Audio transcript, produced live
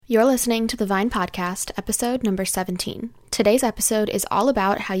You're listening to the Vine Podcast, episode number 17. Today's episode is all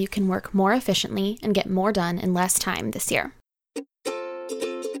about how you can work more efficiently and get more done in less time this year.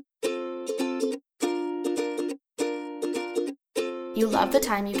 You love the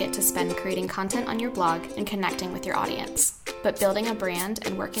time you get to spend creating content on your blog and connecting with your audience. But building a brand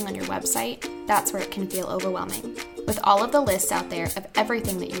and working on your website, that's where it can feel overwhelming. With all of the lists out there of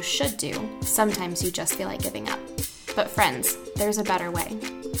everything that you should do, sometimes you just feel like giving up. But friends, there's a better way.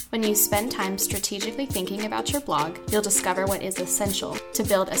 When you spend time strategically thinking about your blog, you'll discover what is essential to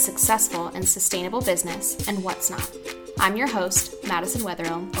build a successful and sustainable business and what's not. I'm your host, Madison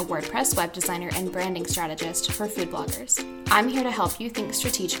Wetherill, a WordPress web designer and branding strategist for food bloggers. I'm here to help you think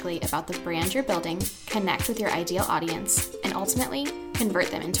strategically about the brand you're building, connect with your ideal audience, and ultimately convert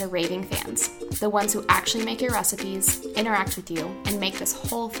them into raving fans, the ones who actually make your recipes, interact with you, and make this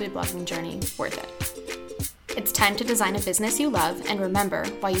whole food blogging journey worth it. It's time to design a business you love and remember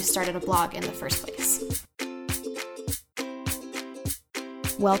why you started a blog in the first place.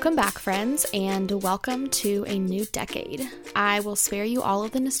 Welcome back, friends, and welcome to a new decade. I will spare you all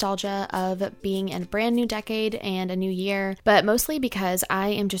of the nostalgia of being in a brand new decade and a new year, but mostly because I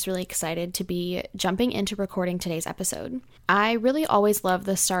am just really excited to be jumping into recording today's episode. I really always love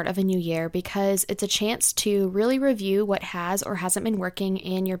the start of a new year because it's a chance to really review what has or hasn't been working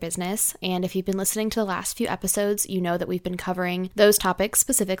in your business, and if you've been listening to the last few episodes, you know that we've been covering those topics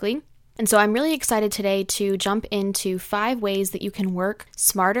specifically. And so I'm really excited today to jump into 5 ways that you can work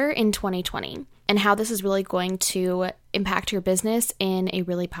smarter in 2020 and how this is really going to impact your business in a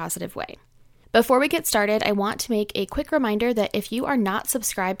really positive way. Before we get started, I want to make a quick reminder that if you are not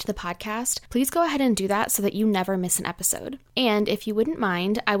subscribed to the podcast, please go ahead and do that so that you never miss an episode. And if you wouldn't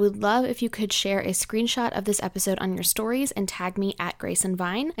mind, I would love if you could share a screenshot of this episode on your stories and tag me at Grace and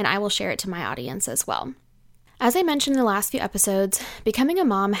Vine, and I will share it to my audience as well. As I mentioned in the last few episodes, becoming a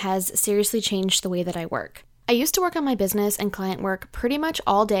mom has seriously changed the way that I work. I used to work on my business and client work pretty much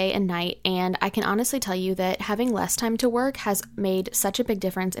all day and night, and I can honestly tell you that having less time to work has made such a big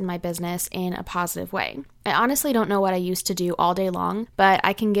difference in my business in a positive way. I honestly don't know what I used to do all day long, but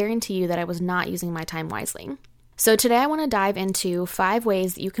I can guarantee you that I was not using my time wisely. So today I want to dive into 5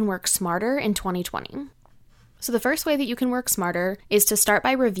 ways that you can work smarter in 2020. So the first way that you can work smarter is to start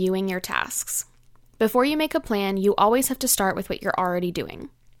by reviewing your tasks. Before you make a plan, you always have to start with what you're already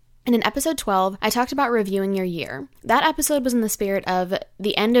doing. And in episode 12, I talked about reviewing your year. That episode was in the spirit of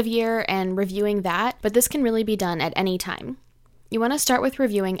the end of year and reviewing that, but this can really be done at any time. You want to start with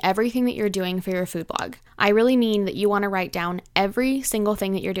reviewing everything that you're doing for your food blog. I really mean that you want to write down every single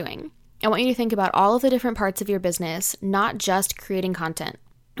thing that you're doing. I want you to think about all of the different parts of your business, not just creating content.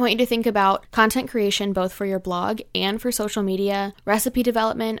 I want you to think about content creation both for your blog and for social media, recipe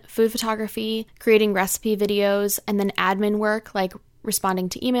development, food photography, creating recipe videos, and then admin work like responding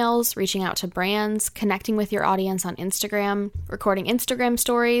to emails, reaching out to brands, connecting with your audience on Instagram, recording Instagram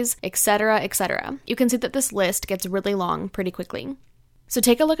stories, etc., etc. You can see that this list gets really long pretty quickly. So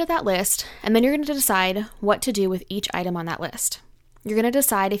take a look at that list, and then you're going to decide what to do with each item on that list. You're going to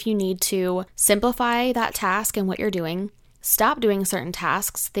decide if you need to simplify that task and what you're doing, stop doing certain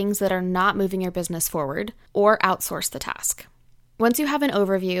tasks, things that are not moving your business forward, or outsource the task. Once you have an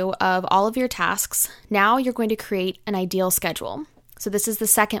overview of all of your tasks, now you're going to create an ideal schedule. So this is the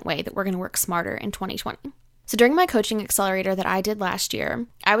second way that we're going to work smarter in 2020. So during my coaching accelerator that I did last year,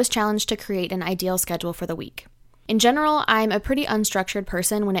 I was challenged to create an ideal schedule for the week. In general, I'm a pretty unstructured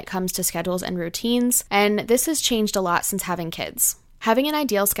person when it comes to schedules and routines, and this has changed a lot since having kids. Having an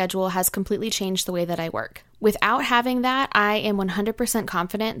ideal schedule has completely changed the way that I work. Without having that, I am 100%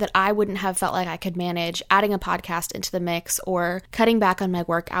 confident that I wouldn't have felt like I could manage adding a podcast into the mix or cutting back on my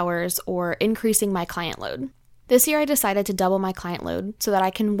work hours or increasing my client load. This year, I decided to double my client load so that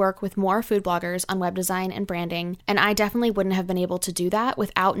I can work with more food bloggers on web design and branding, and I definitely wouldn't have been able to do that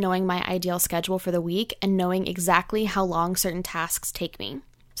without knowing my ideal schedule for the week and knowing exactly how long certain tasks take me.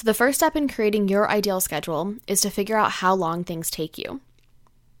 So the first step in creating your ideal schedule is to figure out how long things take you.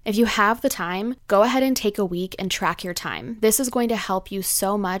 If you have the time, go ahead and take a week and track your time. This is going to help you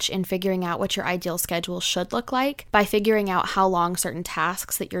so much in figuring out what your ideal schedule should look like by figuring out how long certain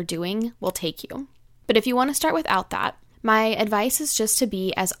tasks that you're doing will take you. But if you want to start without that, my advice is just to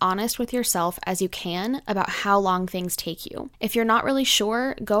be as honest with yourself as you can about how long things take you. If you're not really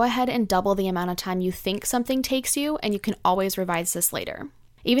sure, go ahead and double the amount of time you think something takes you, and you can always revise this later.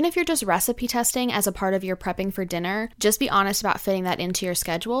 Even if you're just recipe testing as a part of your prepping for dinner, just be honest about fitting that into your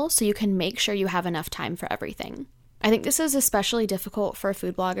schedule so you can make sure you have enough time for everything. I think this is especially difficult for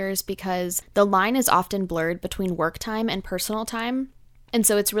food bloggers because the line is often blurred between work time and personal time. And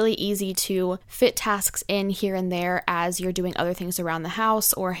so it's really easy to fit tasks in here and there as you're doing other things around the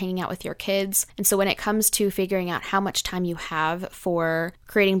house or hanging out with your kids. And so when it comes to figuring out how much time you have for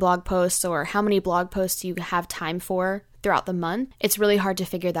creating blog posts or how many blog posts you have time for throughout the month, it's really hard to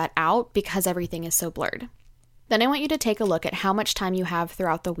figure that out because everything is so blurred. Then I want you to take a look at how much time you have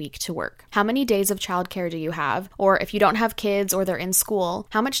throughout the week to work. How many days of childcare do you have? Or if you don't have kids or they're in school,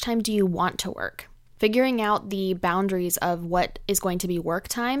 how much time do you want to work? Figuring out the boundaries of what is going to be work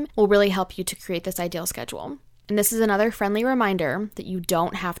time will really help you to create this ideal schedule. And this is another friendly reminder that you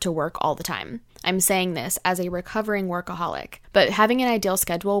don't have to work all the time. I'm saying this as a recovering workaholic, but having an ideal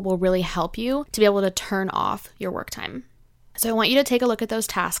schedule will really help you to be able to turn off your work time. So I want you to take a look at those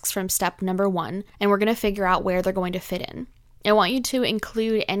tasks from step number 1, and we're going to figure out where they're going to fit in. I want you to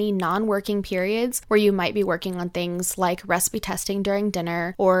include any non-working periods where you might be working on things like recipe testing during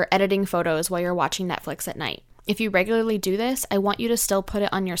dinner or editing photos while you're watching Netflix at night. If you regularly do this, I want you to still put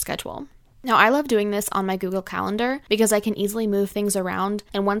it on your schedule. Now, I love doing this on my Google Calendar because I can easily move things around,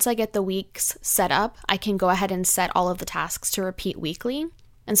 and once I get the weeks set up, I can go ahead and set all of the tasks to repeat weekly.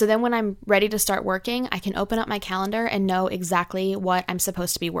 And so then when I'm ready to start working, I can open up my calendar and know exactly what I'm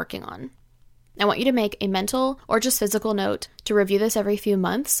supposed to be working on. I want you to make a mental or just physical note to review this every few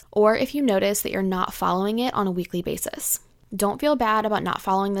months, or if you notice that you're not following it on a weekly basis. Don't feel bad about not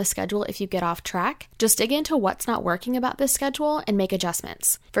following this schedule if you get off track. Just dig into what's not working about this schedule and make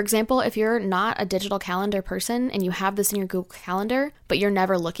adjustments. For example, if you're not a digital calendar person and you have this in your Google Calendar, but you're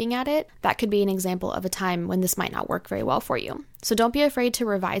never looking at it, that could be an example of a time when this might not work very well for you. So don't be afraid to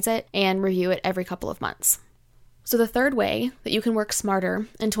revise it and review it every couple of months. So the third way that you can work smarter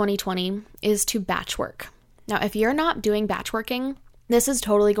in 2020 is to batch work. Now, if you're not doing batch working, this is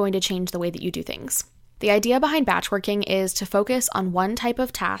totally going to change the way that you do things. The idea behind batch working is to focus on one type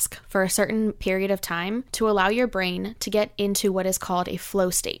of task for a certain period of time to allow your brain to get into what is called a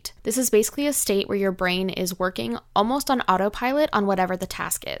flow state. This is basically a state where your brain is working almost on autopilot on whatever the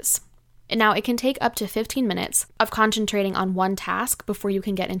task is. And now it can take up to 15 minutes of concentrating on one task before you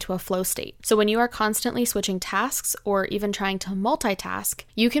can get into a flow state. So when you are constantly switching tasks or even trying to multitask,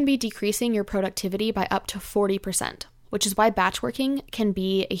 you can be decreasing your productivity by up to 40%, which is why batch working can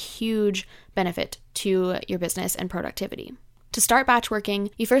be a huge benefit to your business and productivity. To start batch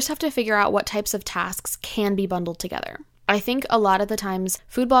working, you first have to figure out what types of tasks can be bundled together. I think a lot of the times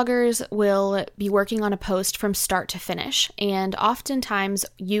food bloggers will be working on a post from start to finish, and oftentimes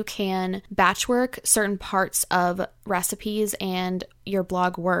you can batch work certain parts of recipes and your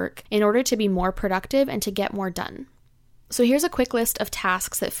blog work in order to be more productive and to get more done. So here's a quick list of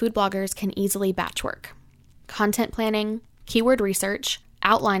tasks that food bloggers can easily batch work: content planning, keyword research,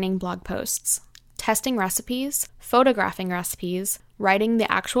 outlining blog posts, testing recipes, photographing recipes, writing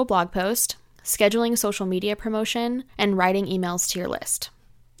the actual blog post, scheduling social media promotion, and writing emails to your list.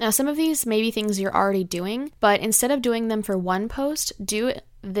 Now, some of these may be things you're already doing, but instead of doing them for one post, do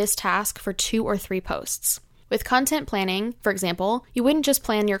this task for 2 or 3 posts. With content planning, for example, you wouldn't just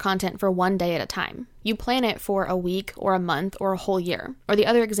plan your content for one day at a time. You plan it for a week or a month or a whole year. Or the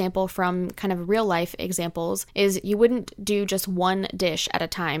other example from kind of real life examples is you wouldn't do just one dish at a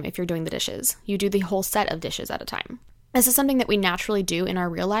time if you're doing the dishes. You do the whole set of dishes at a time. This is something that we naturally do in our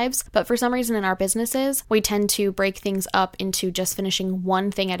real lives, but for some reason in our businesses, we tend to break things up into just finishing one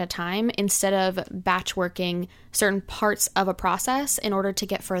thing at a time instead of batch working certain parts of a process in order to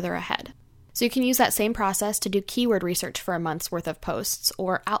get further ahead. So you can use that same process to do keyword research for a month's worth of posts,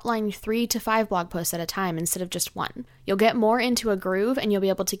 or outline 3 to 5 blog posts at a time instead of just one. You'll get more into a groove and you'll be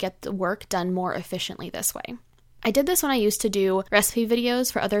able to get the work done more efficiently this way. I did this when I used to do recipe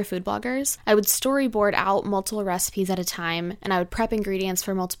videos for other food bloggers. I would storyboard out multiple recipes at a time, and I would prep ingredients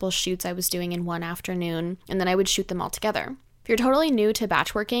for multiple shoots I was doing in one afternoon, and then I would shoot them all together. If you're totally new to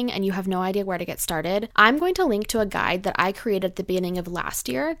batch working and you have no idea where to get started, I'm going to link to a guide that I created at the beginning of last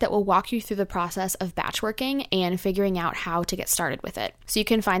year that will walk you through the process of batch working and figuring out how to get started with it. So you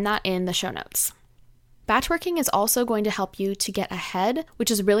can find that in the show notes. Batch working is also going to help you to get ahead, which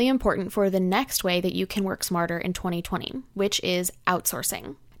is really important for the next way that you can work smarter in 2020, which is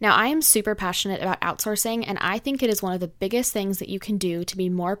outsourcing. Now, I am super passionate about outsourcing, and I think it is one of the biggest things that you can do to be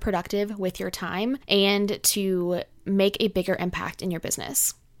more productive with your time and to make a bigger impact in your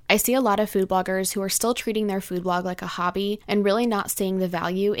business. I see a lot of food bloggers who are still treating their food blog like a hobby and really not seeing the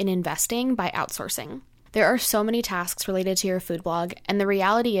value in investing by outsourcing. There are so many tasks related to your food blog, and the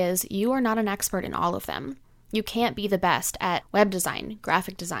reality is you are not an expert in all of them. You can't be the best at web design,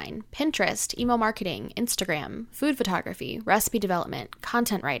 graphic design, Pinterest, email marketing, Instagram, food photography, recipe development,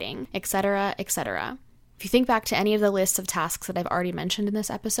 content writing, etc., etc. If you think back to any of the lists of tasks that I've already mentioned in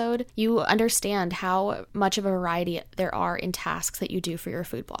this episode, you understand how much of a variety there are in tasks that you do for your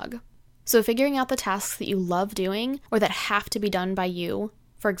food blog. So figuring out the tasks that you love doing or that have to be done by you,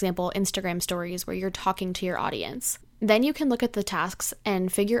 for example, Instagram stories where you're talking to your audience, then you can look at the tasks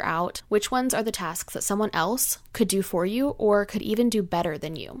and figure out which ones are the tasks that someone else could do for you or could even do better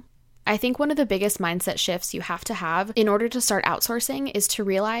than you. I think one of the biggest mindset shifts you have to have in order to start outsourcing is to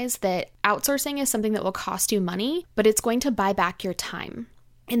realize that outsourcing is something that will cost you money, but it's going to buy back your time.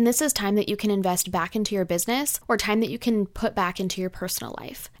 And this is time that you can invest back into your business or time that you can put back into your personal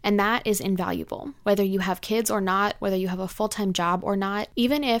life. And that is invaluable. Whether you have kids or not, whether you have a full-time job or not,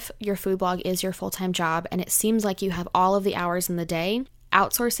 even if your food blog is your full-time job and it seems like you have all of the hours in the day,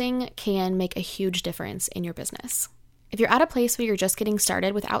 outsourcing can make a huge difference in your business. If you're at a place where you're just getting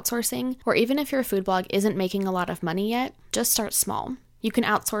started with outsourcing, or even if your food blog isn't making a lot of money yet, just start small. You can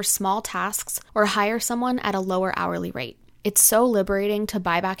outsource small tasks or hire someone at a lower hourly rate. It's so liberating to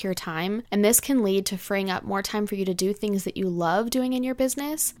buy back your time, and this can lead to freeing up more time for you to do things that you love doing in your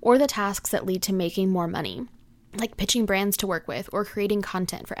business, or the tasks that lead to making more money, like pitching brands to work with or creating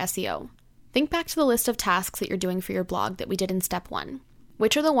content for SEO. Think back to the list of tasks that you're doing for your blog that we did in step 1.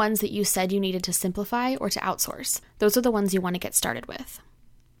 Which are the ones that you said you needed to simplify or to outsource? Those are the ones you want to get started with.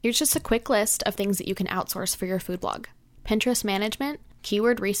 Here's just a quick list of things that you can outsource for your food blog: Pinterest management,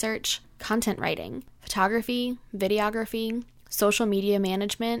 keyword research, content writing, photography, videography, social media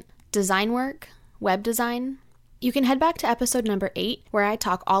management, design work, web design. You can head back to episode number 8, where I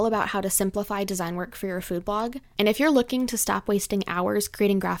talk all about how to simplify design work for your food blog. And if you're looking to stop wasting hours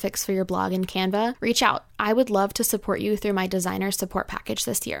creating graphics for your blog in Canva, reach out. I would love to support you through my designer support package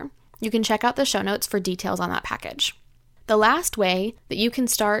this year. You can check out the show notes for details on that package. The last way that you can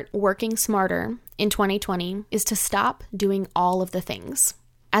start working smarter in 2020 is to stop doing all of the things.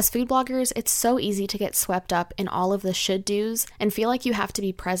 As food bloggers, it's so easy to get swept up in all of the should-dos and feel like you have to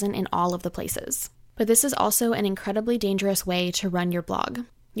be present in all of the places. But this is also an incredibly dangerous way to run your blog.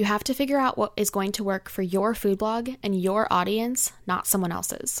 You have to figure out what is going to work for your food blog and your audience, not someone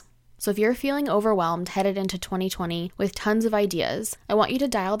else's. So if you're feeling overwhelmed headed into 2020 with tons of ideas, I want you to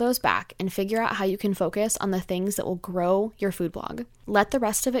dial those back and figure out how you can focus on the things that will grow your food blog. Let the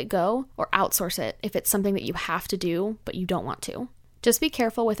rest of it go or outsource it if it's something that you have to do but you don't want to. Just be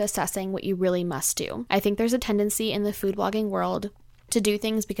careful with assessing what you really must do. I think there's a tendency in the food blogging world to do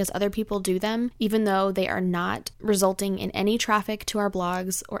things because other people do them, even though they are not resulting in any traffic to our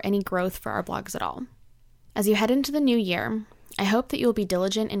blogs or any growth for our blogs at all. As you head into the new year, I hope that you'll be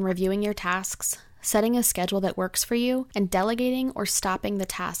diligent in reviewing your tasks, setting a schedule that works for you, and delegating or stopping the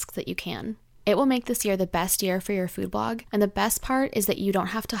tasks that you can. It will make this year the best year for your food blog, and the best part is that you don't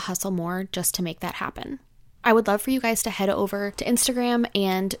have to hustle more just to make that happen. I would love for you guys to head over to Instagram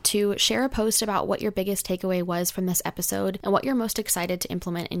and to share a post about what your biggest takeaway was from this episode and what you're most excited to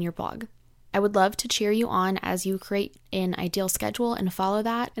implement in your blog. I would love to cheer you on as you create an ideal schedule and follow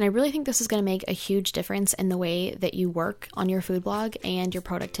that. And I really think this is going to make a huge difference in the way that you work on your food blog and your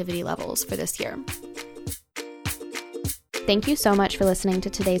productivity levels for this year. Thank you so much for listening to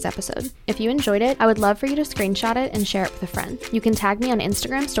today's episode. If you enjoyed it, I would love for you to screenshot it and share it with a friend. You can tag me on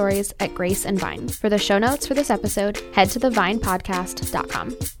Instagram stories at Grace and Vine. For the show notes for this episode, head to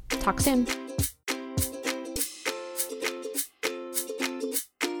thevinepodcast.com. Talk soon.